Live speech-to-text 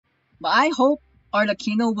But I hope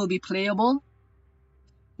Arlecchino will be playable.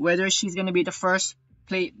 Whether she's gonna be the first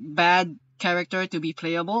bad character to be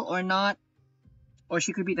playable or not, or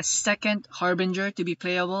she could be the second Harbinger to be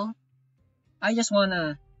playable. I just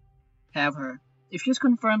wanna have her. If she's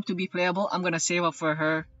confirmed to be playable, I'm gonna save up for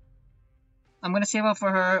her. I'm gonna save up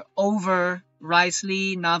for her over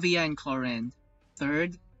Risley, Navia, and Chlorine.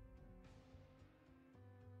 Third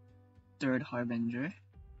Harbinger.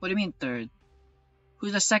 What do you mean third?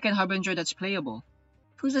 Who's the second Harbinger that's playable?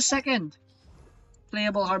 Who's the second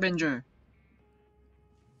playable Harbinger?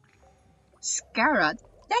 Scara?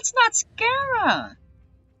 That's not Scara!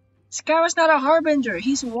 Scara's not a Harbinger.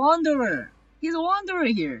 He's Wanderer. He's a Wanderer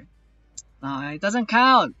here. No, it doesn't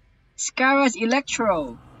count. Scara's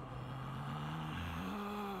Electro.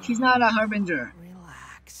 He's not a Harbinger.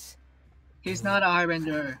 Relax. He's not a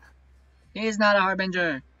Harbinger. He's not a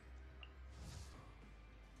Harbinger.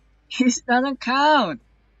 He doesn't count.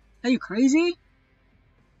 Are you crazy?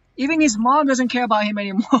 Even his mom doesn't care about him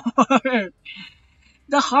anymore.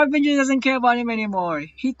 The Harbinger doesn't care about him anymore.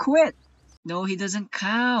 He quit. No, he doesn't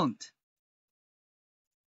count.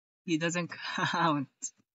 He doesn't count.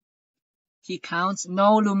 He counts.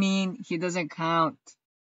 No, Lumine, he doesn't count.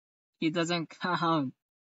 He doesn't count.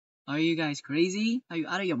 Are you guys crazy? Are you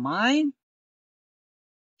out of your mind?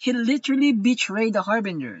 He literally betrayed the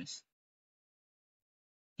Harbingers.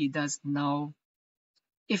 He does no.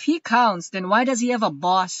 If he counts, then why does he have a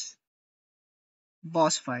boss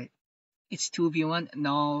fight? It's 2v1?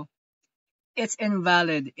 No. It's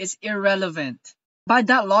invalid. It's irrelevant. By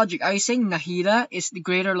that logic, are you saying Nahida is the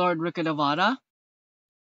Greater Lord Rukkhadevata?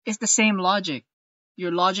 It's the same logic.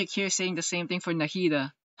 Your logic here is saying the same thing for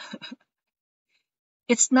Nahida.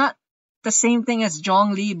 It's not the same thing as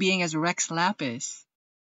Zhongli being as Rex Lapis.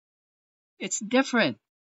 It's different.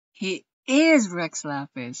 He is Rex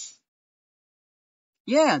Lapis.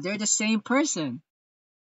 Yeah, they're the same person.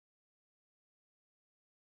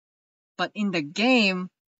 But in the game,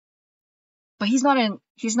 but he's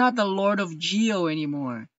not the Lord of Geo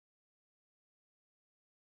anymore.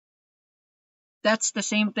 That's the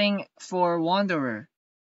same thing for Wanderer.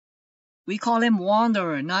 We call him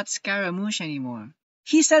Wanderer, not Scaramouche anymore.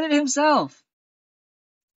 He said it himself.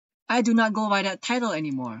 I do not go by that title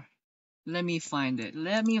anymore. Let me find it.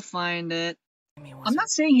 I'm not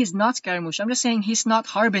saying he's not Scaramouche. I'm just saying he's not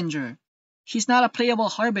Harbinger. He's not a playable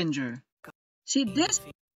Harbinger. See this?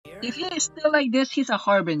 If he is still like this, he's a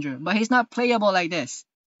Harbinger. But he's not playable like this.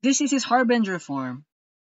 This is his Harbinger form.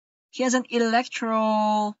 He has an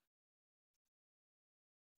Electro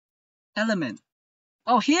element.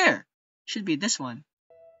 Oh, here! Should be this one.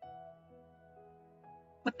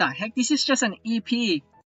 What the heck? This is just an EP.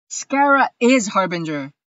 Scara is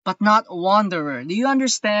Harbinger, but not Wanderer. Do you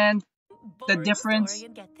understand the difference?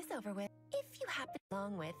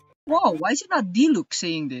 Whoa, why is it not Diluc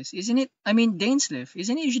saying this? Isn't it? I mean, Dainsleif.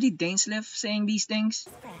 Isn't it usually Dainsleif saying these things?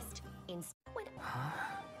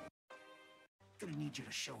 Gonna need you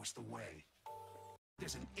to show us the way.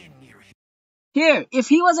 There's an inn near here. Here, if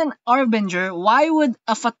he was an Harbinger, why would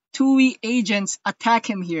a Fatui agents attack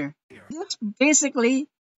him here? This basically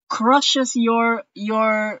crushes your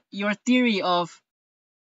theory of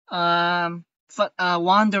Wanderer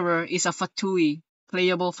is a Fatui,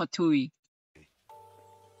 playable Fatui.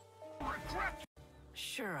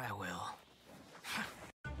 Sure I will.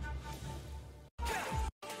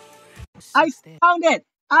 I found it!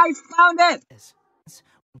 I found it!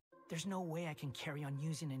 There's no way I can carry on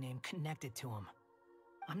using a name connected to him.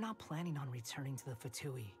 I'm not planning on returning to the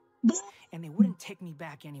Fatui, and they wouldn't take me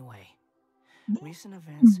back anyway. Recent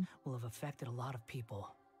events will have affected a lot of people,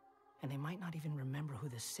 and they might not even remember who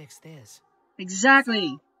the 6th is. Exactly.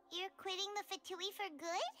 So, you're quitting the Fatui for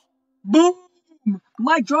good? Boom!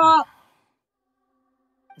 Mic drop!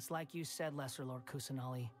 It's like you said, Lesser Lord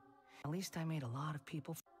Kusanali. At least I made a lot of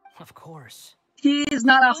people. Of course. He is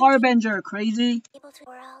not a Harbinger, crazy.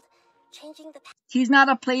 World, changing the He's not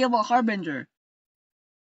a playable Harbinger.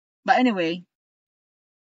 But anyway,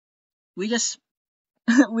 we just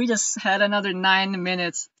had another 9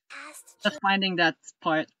 minutes just finding that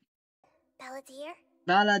part. Balladeer?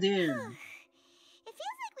 Balladeer. It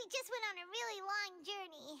feels like we just went on a really long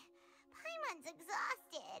journey. Paimon's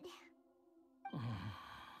exhausted.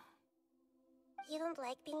 You don't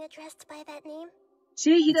like being addressed by that name?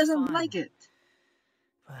 See, he doesn't like it.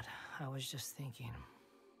 But I was just thinking,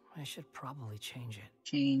 I should probably change it.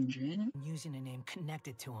 Change it? Using a name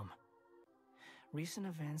connected to him. Recent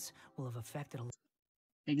events will have affected a lot.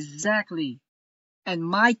 Exactly. And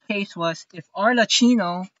my case was, if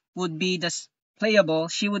Arlecchino would be the playable,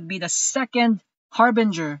 she would be the second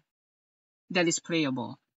Harbinger that is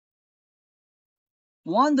playable.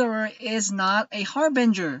 Wanderer is not a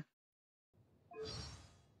Harbinger.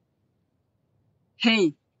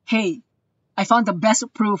 Hey, I found the best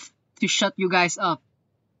proof to shut you guys up.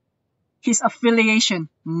 His affiliation,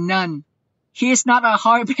 none. He is not a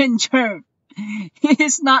Harbinger. He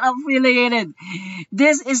is not affiliated.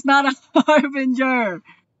 This is not a Harbinger.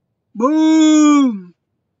 Boom!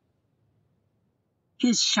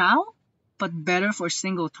 He's Shao, but better for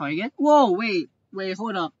single target. Whoa, wait,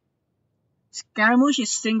 hold up. Scaramouche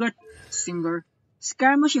is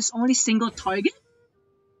Scaramouche is only single target?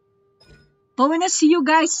 But when I see you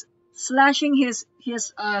guys slashing his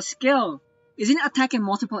skill, isn't it attacking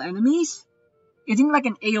multiple enemies? Isn't it like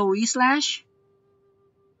an AoE slash?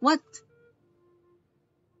 What?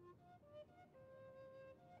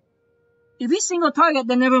 If he's single target,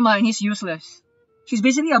 then never mind, he's useless. He's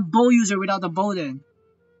basically a bow user without a bow then.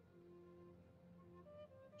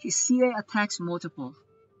 His CA attacks multiple.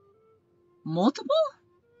 Multiple?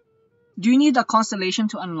 Do you need a constellation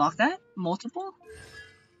to unlock that? Multiple?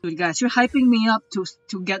 Dude, guys, you're hyping me up to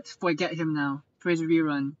forget him now for his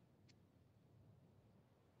rerun.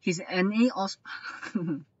 His NA also...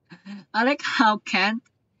 I like how Kant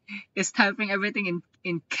is typing everything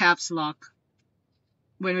in caps lock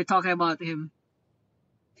when we're talking about him.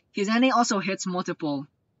 His NA also hits multiple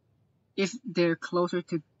if they're closer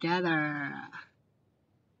together.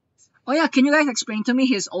 Oh yeah, can you guys explain to me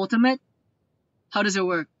his ultimate? How does it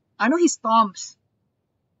work? I know he stomps.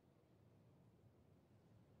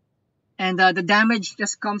 And the damage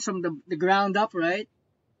just comes from the ground up, right?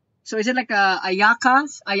 So is it like a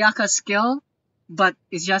Ayaka skill, but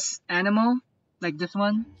it's just animal, like this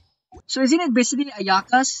one? So isn't it basically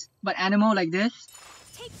Ayaka's, but animal like this?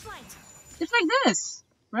 Take flight. It's like this,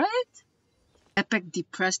 right? Epic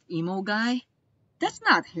depressed emo guy? That's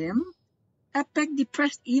not him. Epic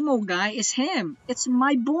depressed emo guy is him. It's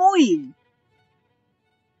my boy.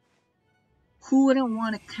 Who wouldn't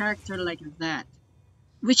want a character like that?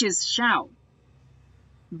 Which is Shao.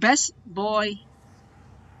 Best boy,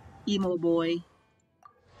 emo boy.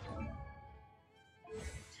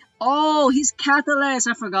 Oh, he's Catalyst.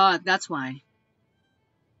 I forgot. That's why.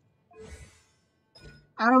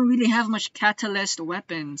 I don't really have much Catalyst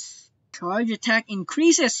weapons. Charge attack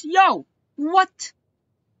increases. Yo! What?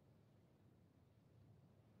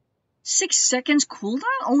 6 seconds cooldown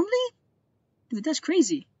only? Dude, that's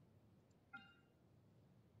crazy.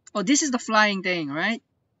 Oh, this is the flying thing, right?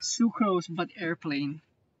 Sucrose but airplane.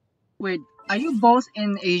 Wait, are you both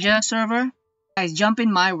in Asia server? Guys, jump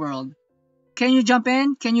in my world. Can you jump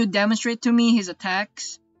in? Can you demonstrate to me his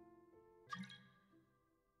attacks?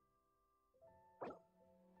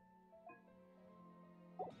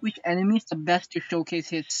 Which enemy is the best to showcase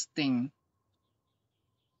his sting?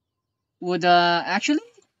 Would actually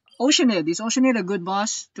Oceanid. Is Oceanid a good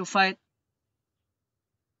boss to fight?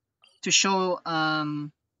 To show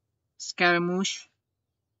Scaramouche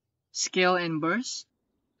skill and burst?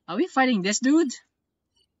 Are we fighting this dude?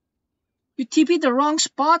 You TP'd the wrong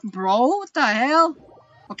spot, bro. What the hell?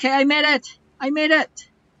 Okay, I made it.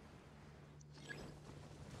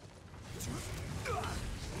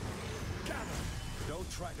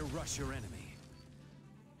 Don't try to rush your enemy.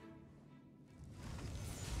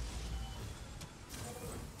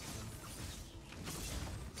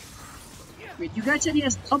 Wait, you guys said he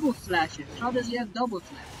has double slashes. How does he have double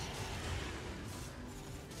slash?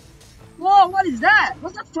 Whoa, what is that?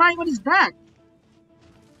 What's that flying on his back?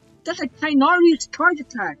 That's like Kainari's charge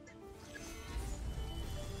attack.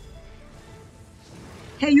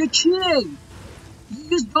 Hey, you're cheating! You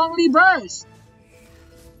used Gongli Burst!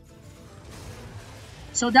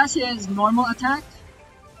 So that's his normal attack?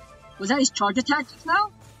 Was that his charge attack just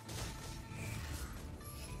now?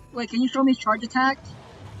 Wait, can you show me his charge attack?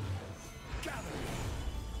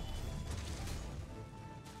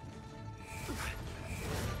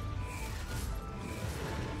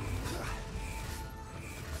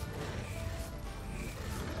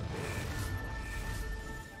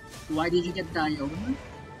 Why did you get Diona?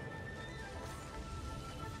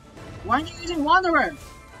 Why aren't you using Wanderer?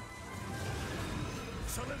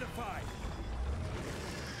 Solidified.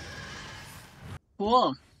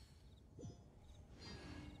 Cool.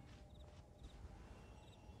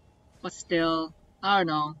 But still, I don't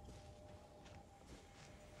know.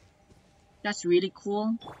 That's really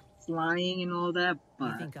cool. Flying and all that, You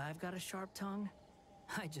but... think I've got a sharp tongue?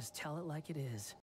 I just tell it like it is.